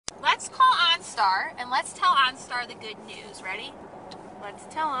Let's call OnStar and let's tell OnStar the good news. Ready? Let's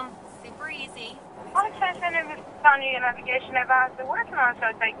tell them. Super easy. OnStar Center is on your navigation advisor. Where can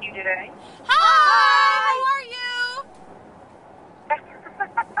OnStar take you today? Hi! How are you?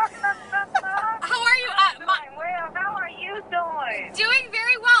 How are you? Well, how are you doing? Doing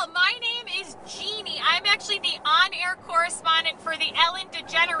very well. My name is Jeannie. I'm actually the on-air correspondent for the Ellen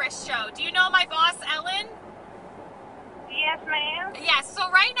DeGeneres show. Do you know my boss, Ellen? Yes, ma'am. Yes, so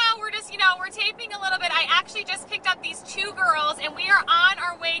right now we're just, we're taping a little bit. I actually just picked up these two girls and we are on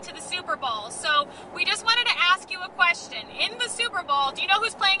our way to the Super Bowl. So we just wanted to ask you a question. In the Super Bowl, do you know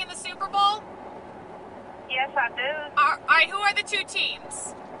who's playing in the Super Bowl? Yes, I do. All right, who are the two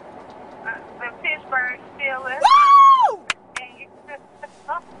teams? The Pittsburgh Steelers. Woo! And,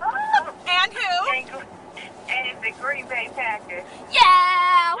 And who? and the Green Bay Packers.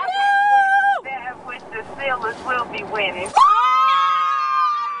 Yeah! Woo! That which the Steelers will be winning.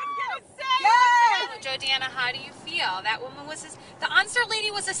 Jodiana, how do you feel? That woman was the OnStar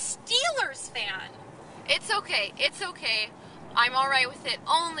lady was a Steelers fan. It's okay. It's okay. I'm all right with it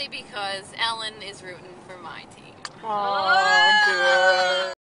only because Ellen is rooting for my team. Oh, good.